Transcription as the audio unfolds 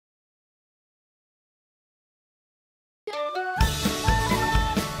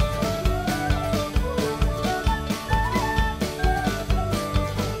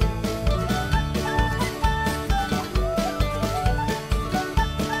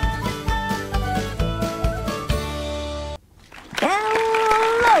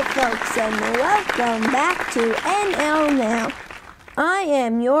folks, and welcome back to NL Now. I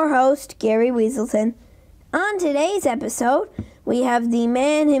am your host, Gary Weaselton. On today's episode, we have the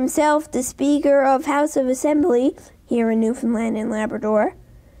man himself, the Speaker of House of Assembly here in Newfoundland and Labrador.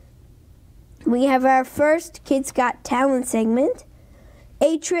 We have our first Kids Got Talent segment,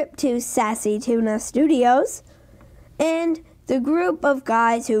 a trip to Sassy Tuna Studios, and the group of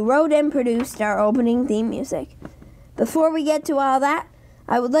guys who wrote and produced our opening theme music. Before we get to all that,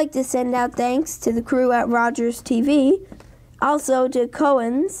 I would like to send out thanks to the crew at Rogers TV, also to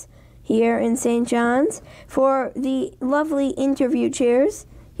Cohen's here in St. John's for the lovely interview chairs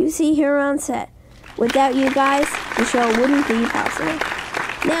you see here on set. Without you guys, the show wouldn't be possible.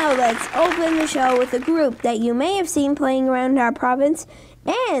 Now let's open the show with a group that you may have seen playing around our province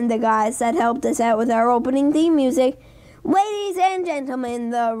and the guys that helped us out with our opening theme music. Ladies and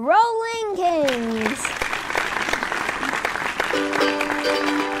gentlemen, the Rolling Kings.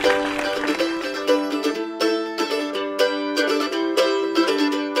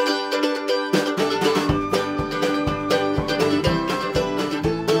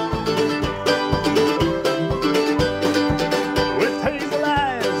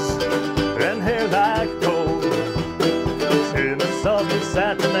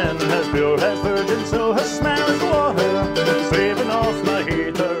 Satin and as pure as virgin, so her smell is water, saving off my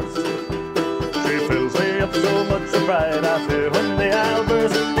heaters. She fills me up so much of pride, I fear when the owl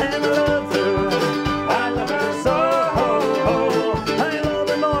bursts, and I love her so. I love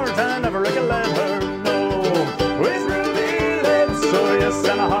her more, I never can let her know. With ruby lips, so yes,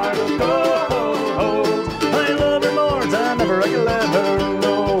 and a heart of gold. I love her more, I never can let her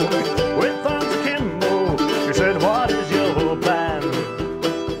know. With arms akimbo, you said, what is your plan?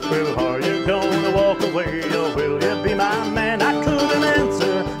 Away, or will you be my man? I couldn't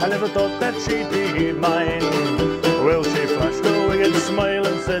answer, I never thought that she'd be mine. Well, she flashed a wicked smile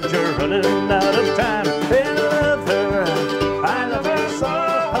and said, you're running out of time. And I love her so.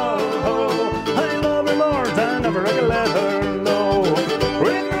 I love her more, I never can let her know.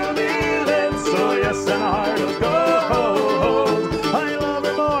 With ruby lips, so yes, and a heart of gold. I love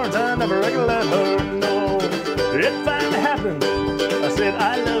her more, I never can let her know. It finally happened, I said,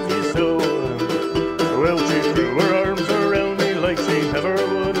 I love you so. Well, she threw her arms around me like she never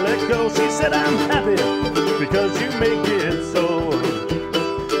would let go. She said, I'm happy because you make it so.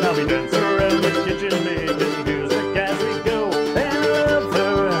 Now we dance around the kitchen making music as we go. And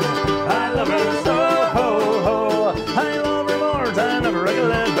I love her so. I love her more, I never can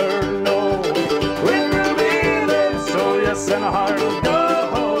let her know. With ruby lips, so yes, and a heart of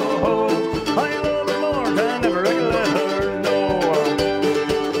gold. I love her more, I never can let her know.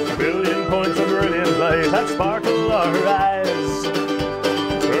 A billion points of brilliant light that sparkle our eyes.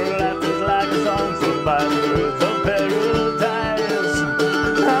 Her laughter's like a song sung by birds of paradise.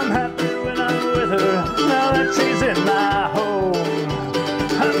 I'm happy when I'm with her, now that she's in my home.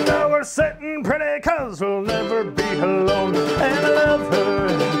 And now we're sitting pretty, cause we'll never be alone. And I love her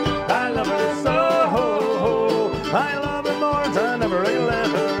so. I love her more, I never can let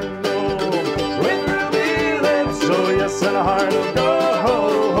her know. With ruby lips, so yes, and a heart of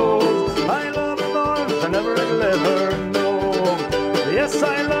gold. I love her more, I never can let her know. Yes,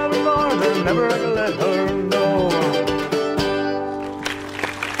 I love her more than never can let her know.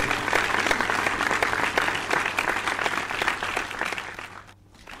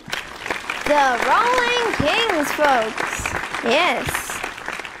 The Rolling Kings, folks. Yes.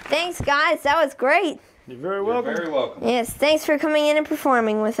 Thanks, guys. That was great. You're very welcome. You're very welcome. Yes, thanks for coming in and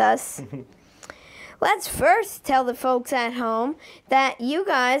performing with us. Let's first tell the folks at home that you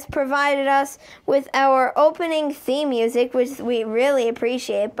guys provided us with our opening theme music, which we really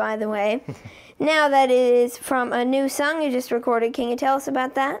appreciate, by the way. Now that it is from a new song you just recorded, can you tell us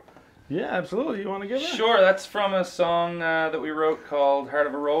about that? Yeah, absolutely. You want to give it? Sure, that's from a song that we wrote called Heart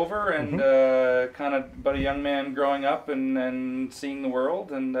of a Rover, and kind of about a young man growing up and seeing the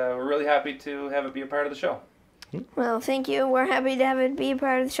world, and we're really happy to have it be a part of the show. Well, thank you. We're happy to have it be a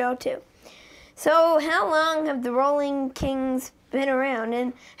part of the show, too. So, how long have the Rolling Kings been around,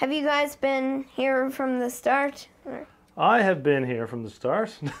 and have you guys been here from the start? Or? I have been here from the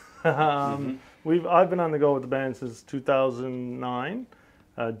start. I've been on the go with the band since 2009.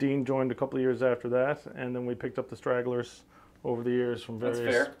 Dean joined a couple of years after that, and then we picked up the stragglers over the years from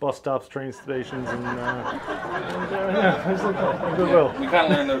various bus stops, train stations, and goodwill. We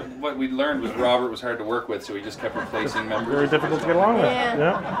kind of learned that what we learned was Robert was hard to work with, so we just kept replacing members. Very difficult to get along with.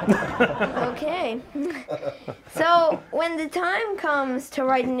 Yeah. Okay. So when the time comes to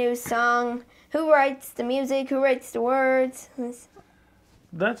write a new song, who writes the music? Who writes the words?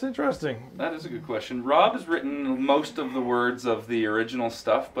 That's interesting. That is a good question. Rob has written most of the words of the original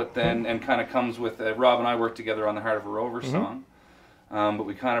stuff, but then, and kind of comes with, Rob and I worked together on the Heart of a Rover song. But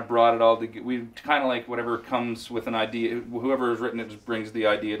we kind of brought it all together. We kind of like whatever comes with an idea. Whoever has written it just brings the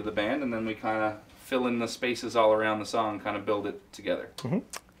idea to the band, and then we kind of fill in the spaces all around the song, kind of build it together.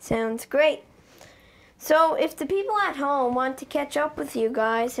 Sounds great. So if the people at home want to catch up with you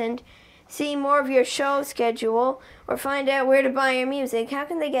guys and see more of your show schedule or find out where to buy your music, how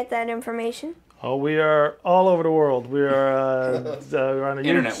can they get that information? Oh, we are all over the world. We are on a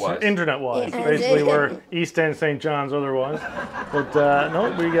Internet-wise. Internet-wise. Yeah. Basically, we're East End, St. John's otherwise. But no,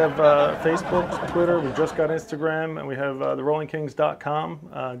 we have Facebook, Twitter. We just got Instagram, and we have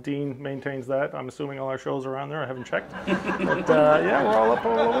therollingkings.com. Dean maintains that. I'm assuming all our shows are on there. I haven't checked. But yeah, we're all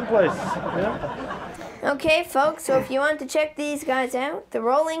over the place. Yeah. Okay, folks, so if you want to check these guys out,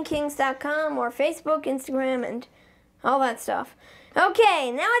 therollingkings.com or Facebook, Instagram, and all that stuff.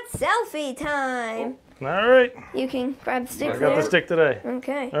 Okay, now it's selfie time. All right. You can grab the stick I got the stick today.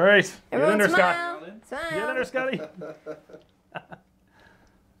 Okay. All right. Get in Everyone there, smile. Scott. Smile. Get in there, Scotty.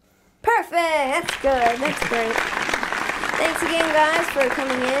 Perfect. That's good. That's great. Thanks again, guys, for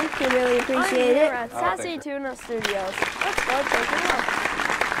coming in. We really appreciate I'm here it. at Sassy Tuna Studios. Let's go take a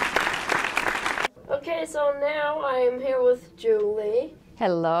look. Okay, so now I am here with Julie.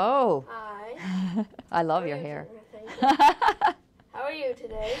 Hello. Hi. I love your hair. How are you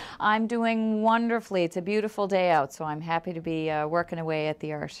today? I'm doing wonderfully. It's a beautiful day out, so I'm happy to be working away at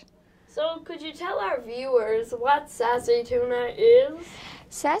the art. So could you tell our viewers what Sassy Tuna is?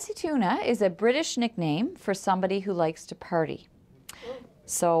 Sassy Tuna is a British nickname for somebody who likes to party.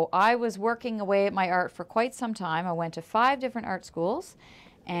 So I was working away at my art for quite some time. I went to 5 different art schools,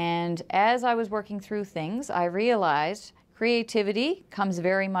 and as I was working through things, I realized creativity comes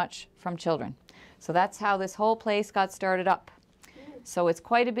very much from children. So that's how this whole place got started up. So it's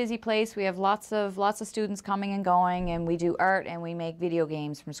quite a busy place. We have lots of students coming and going, and we do art and we make video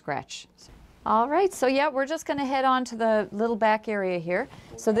games from scratch. All right, so yeah, we're just going to head on to the little back area here.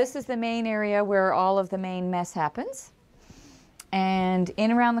 So this is the main area where all of the main mess happens. And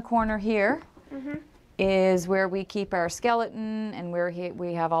in around the corner here is where we keep our skeleton and where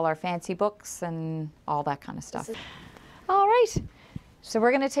we have all our fancy books and all that kind of stuff. All right, so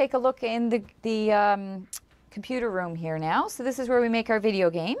we're going to take a look in the computer room here now. So this is where we make our video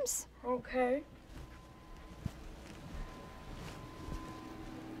games. Okay.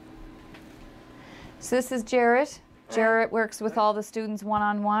 So this is Jarrett. Jarrett works with all the students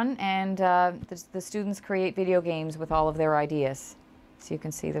one-on-one, and the students create video games with all of their ideas. So you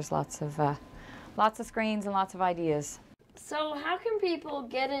can see there's lots of screens and lots of ideas. So how can people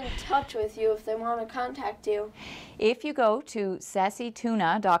get in touch with you if they want to contact you? If you go to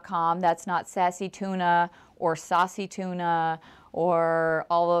sassytuna.com, that's not Sassy Tuna or Saucy Tuna or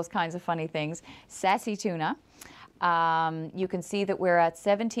all those kinds of funny things, Sassy Tuna. You can see that we're at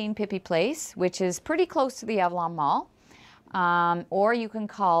 17 Pippi Place, which is pretty close to the Avalon Mall. Or you can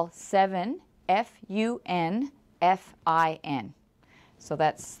call 7FUNFIN. So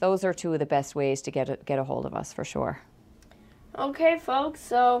those are 2 of the best ways to get a hold of us for sure. Okay, folks,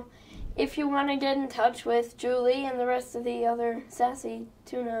 so if you want to get in touch with Julie and the rest of the other Sassy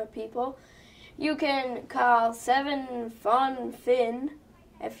Tuna people, you can call 7FUNFIN,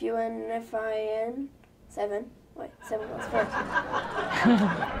 FUNFIN, 7. Wait, 7 goes first.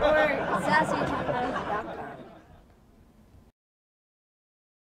 Or sassytuna.com.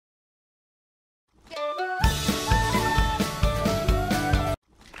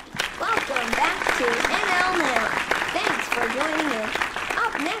 Welcome back to NL Now. Thanks for joining in.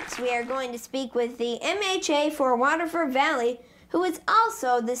 Up next, we are going to speak with the MHA for Waterford Valley, who is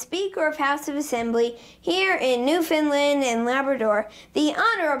also the Speaker of House of Assembly here in Newfoundland and Labrador, the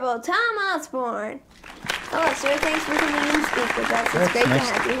Honourable Tom Osborne. Hello, sir. Thanks for coming in to speak with us. It's great to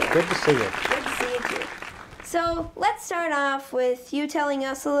have you here. Good to see you. Good to see you, too. So, let's start off with you telling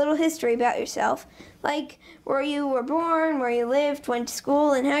us a little history about yourself, like where you were born, where you lived, went to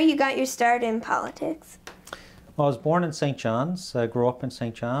school, and how you got your start in politics. Well, I was born in St. John's, grew up in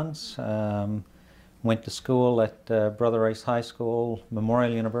St. John's, went to school at Brother Rice High School,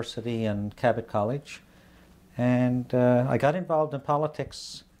 Memorial University, and Cabot College. And I got involved in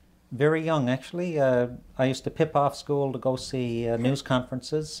politics very young, actually. I used to pip off school to go see news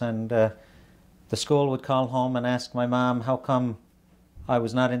conferences, and the school would call home and ask my mom how come I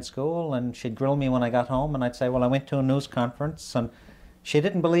was not in school, and she'd grill me when I got home, and I'd say, well, I went to a news conference, and she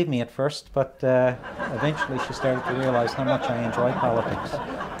didn't believe me at first, but eventually she started to realize how much I enjoy politics.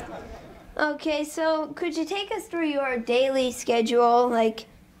 Okay, so could you take us through your daily schedule, like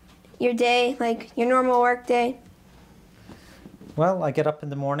your day, like your normal work day? Well, I get up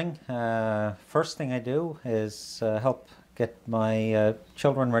in the morning. First thing I do is help get my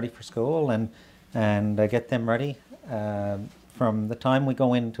children ready for school and get them ready. From the time we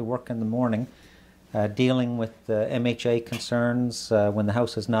go in to work in the morning, dealing with MHA concerns when the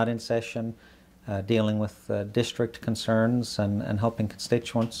House is not in session, dealing with district concerns and helping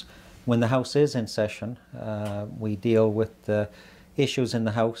constituents. When the House is in session, we deal with issues in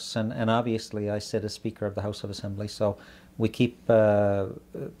the House, and obviously I sit as Speaker of the House of Assembly, so we keep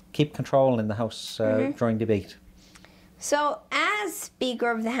control in the House during debate. So, as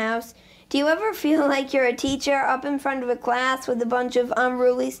Speaker of the House, do you ever feel like you're a teacher up in front of a class with a bunch of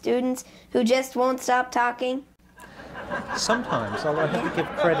unruly students who just won't stop talking? Sometimes, although I have to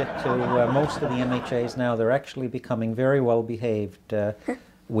give credit to most of the MHAs now, they're actually becoming very well behaved.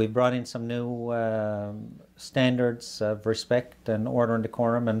 We've brought in some new standards of respect and order and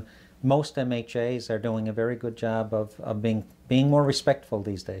decorum, and most MHAs are doing a very good job of being more respectful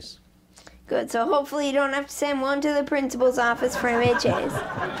these days. Good, so hopefully you don't have to send one to the principal's office for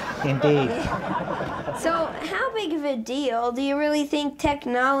MHAs. Indeed. So how big of a deal do you really think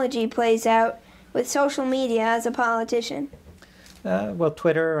technology plays out with social media as a politician? Well,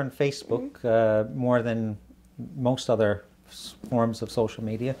 Twitter and Facebook, more than most other forms of social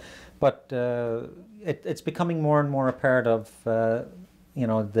media, but it's becoming more and more a part of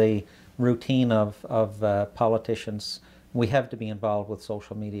the routine of politicians. We have to be involved with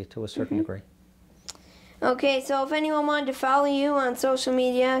social media to a certain degree. Okay, so if anyone wanted to follow you on social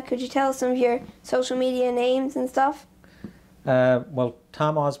media, could you tell us some of your social media names and stuff? Well,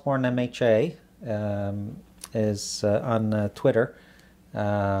 Tom Osborne MHA is on Twitter,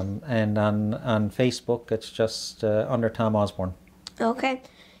 and on Facebook it's just under Tom Osborne. Okay,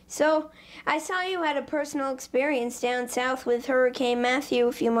 so I saw you had a personal experience down south with Hurricane Matthew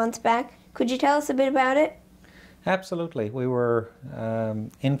a few months back. Could you tell us a bit about it? Absolutely. We were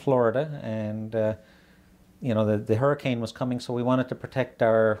in Florida, and the hurricane was coming, so we wanted to protect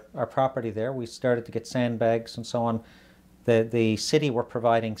our property there. We started to get sandbags and so on. The city were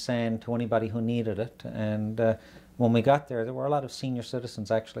providing sand to anybody who needed it, and when we got there were a lot of senior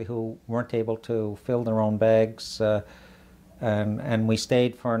citizens actually who weren't able to fill their own bags, and we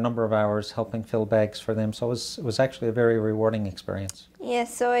stayed for a number of hours helping fill bags for them. So it was actually a very rewarding experience.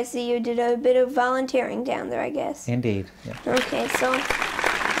 Yes, so I see you did a bit of volunteering down there, I guess. Indeed. Yeah. Okay, so okay,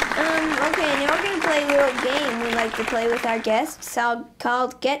 now we're going to play a little game we like to play with our guests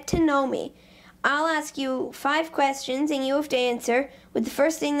called Get to Know Me. I'll ask you 5 questions and you have to answer with the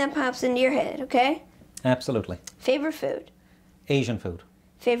first thing that pops into your head, okay? Absolutely. Favorite food? Asian food.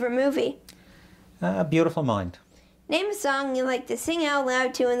 Favorite movie? Beautiful Mind. Name a song you like to sing out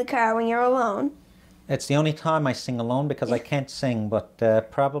loud to in the car when you're alone. It's the only time I sing alone because I can't sing, but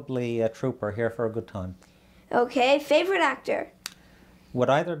probably Trooper, Here for a Good Time. Okay, favorite actor? Would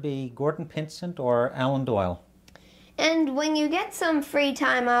either be Gordon Pinsent or Alan Doyle. And when you get some free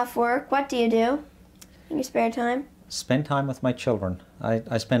time off work, what do you do in your spare time? Spend time with my children.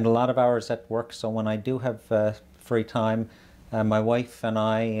 I spend a lot of hours at work, so when I do have free time, my wife and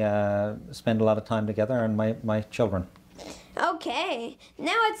I spend a lot of time together, and my children. Okay,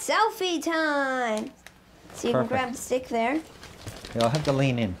 now it's selfie time. So you can grab the stick there. You'll have to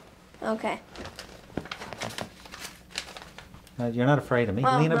lean in. Okay. You're not afraid of me.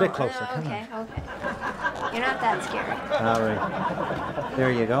 Oh, lean a no, bit closer. No, Come okay, on. okay. You're not that scary. All right.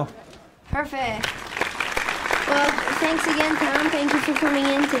 There you go. Perfect. Well, thanks again, Tom. Thank you for coming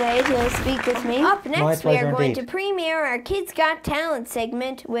in today to speak with me. Up next, we are going to premiere our Kids Got Talent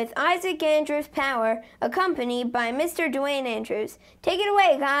segment with Isaac Andrews Power, accompanied by Mr. Dwayne Andrews. Take it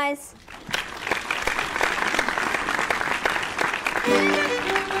away, guys.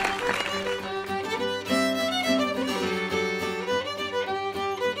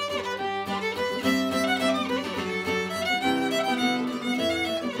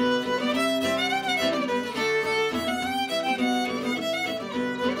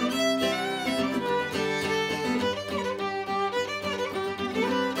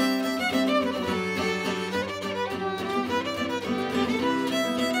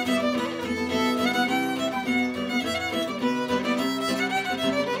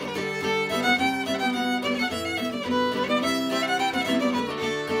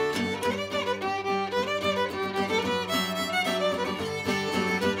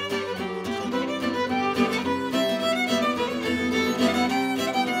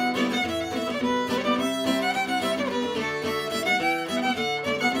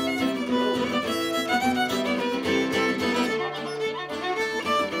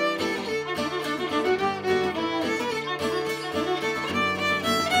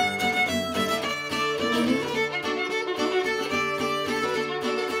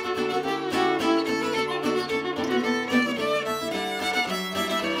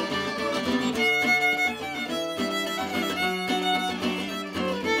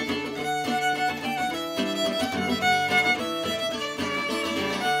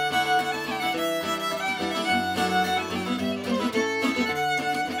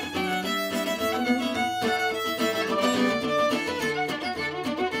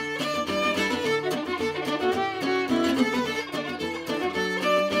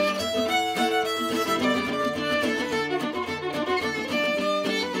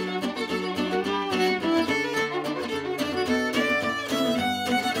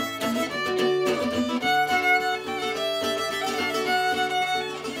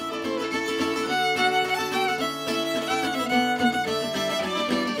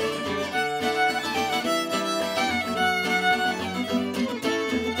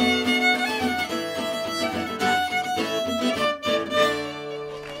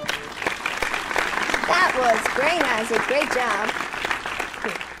 was great, Isaac. Great job.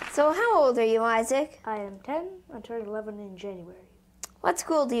 So how old are you, Isaac? I am 10. I turned 11 in January. What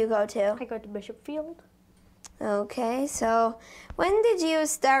school do you go to? I go to Bishop Field. Okay, so when did you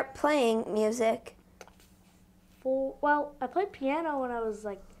start playing music? Well, I played piano when I was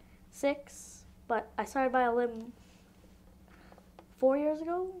like 6, but I started violin 4 years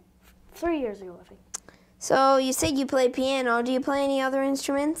ago? 3 years ago, I think. So you said you play piano. Do you play any other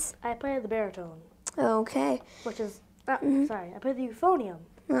instruments? I play the baritone, Okay. which is, sorry, I play the euphonium.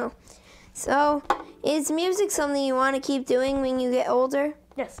 Oh. So is music something you want to keep doing when you get older?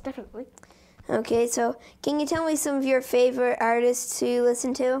 Yes, definitely. Okay, so can you tell me some of your favorite artists to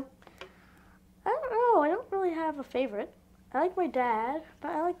listen to? I don't know. I don't really have a favorite. I like my dad,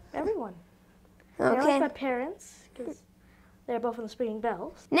 but I like everyone. I Okay. like my parents because they're both in the Springing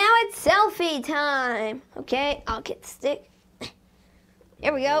Bells. Now it's selfie time. Okay, I'll get the stick.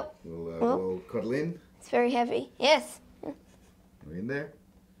 Here we go. We'll cuddle in. It's very heavy. Yes. We're in there.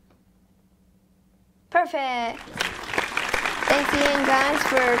 Perfect. Thanks again, guys,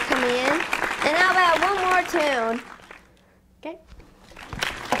 for coming in. And how about one more tune? Okay.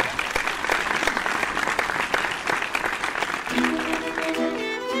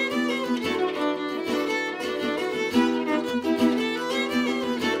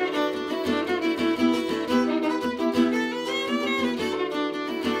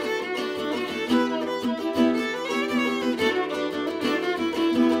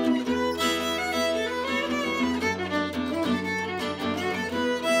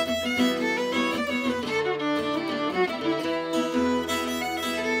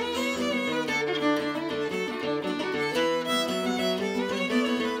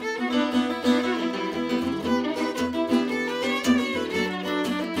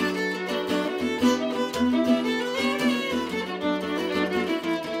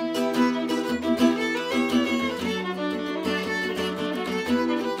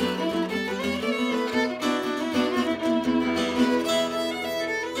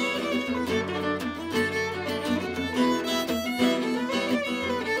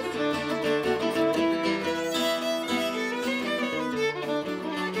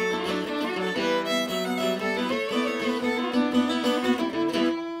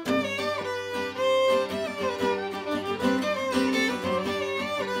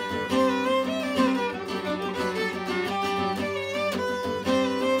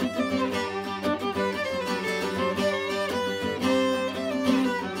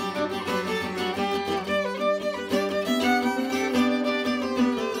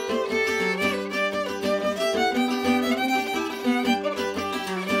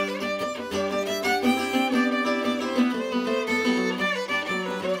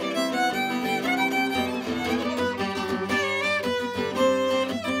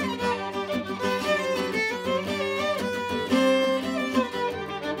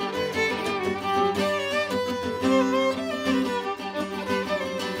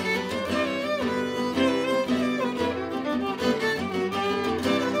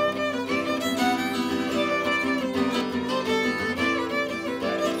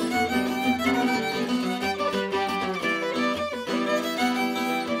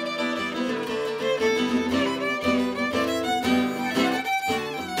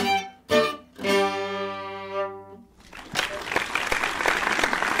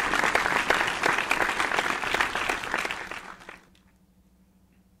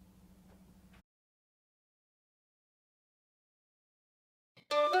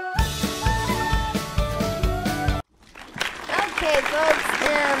 Okay, folks,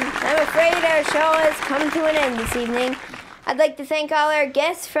 I'm afraid our show has come to an end this evening. I'd like to thank all our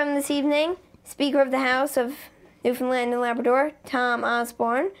guests from this evening, Speaker of the House of Newfoundland and Labrador, Tom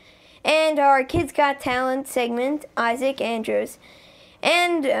Osborne, and our Kids Got Talent segment, Isaac Andrews.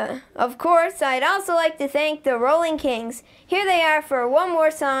 And, of course, I'd also like to thank the Rolling Kings. Here they are for one more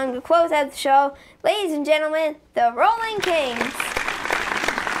song to close out the show. Ladies and gentlemen, the Rolling Kings.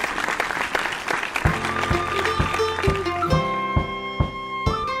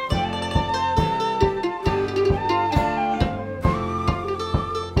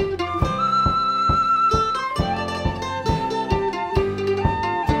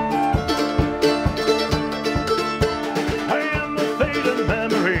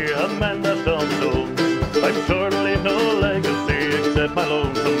 I've surely no legacy except my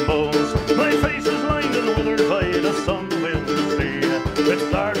lonesome bones. My face is lined and withered by the sun, wind, and sea.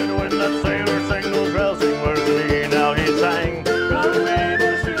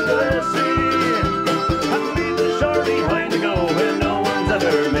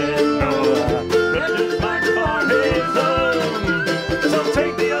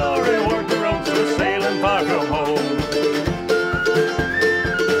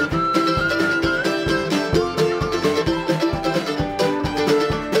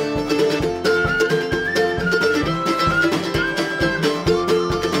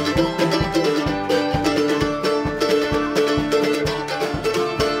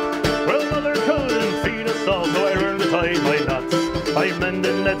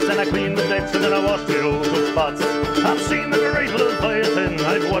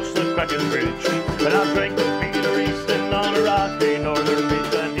 I've watched the Kraken Bridge, and I've drank the beer Easton on a rocky northern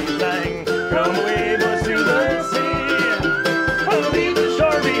beach, and he sang, come away, boys, to the sea. I'll leave the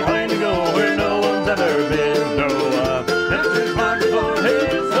shore behind and go where no one's ever been. No, left his mark for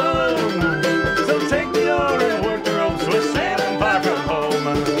his home. So take the oar and work the ropes, we're sailing far from home.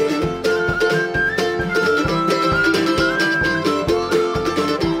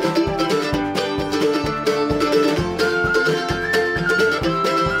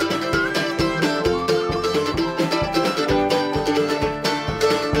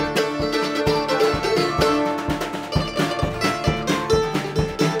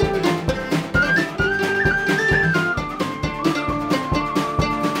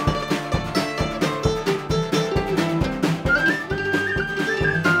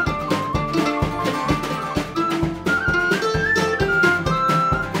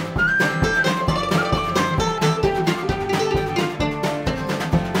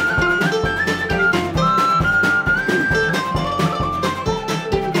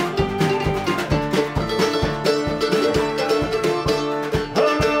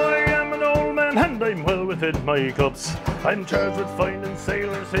 My cups, I'm charged with finding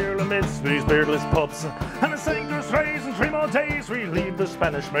sailors here amidst these beardless pups. And it's anchors raised in 3 more days we leave the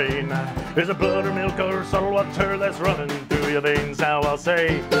Spanish Main. Is it blood or milk or subtle water that's running through your veins? Now I'll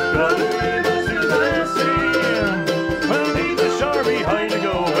say, blood or to the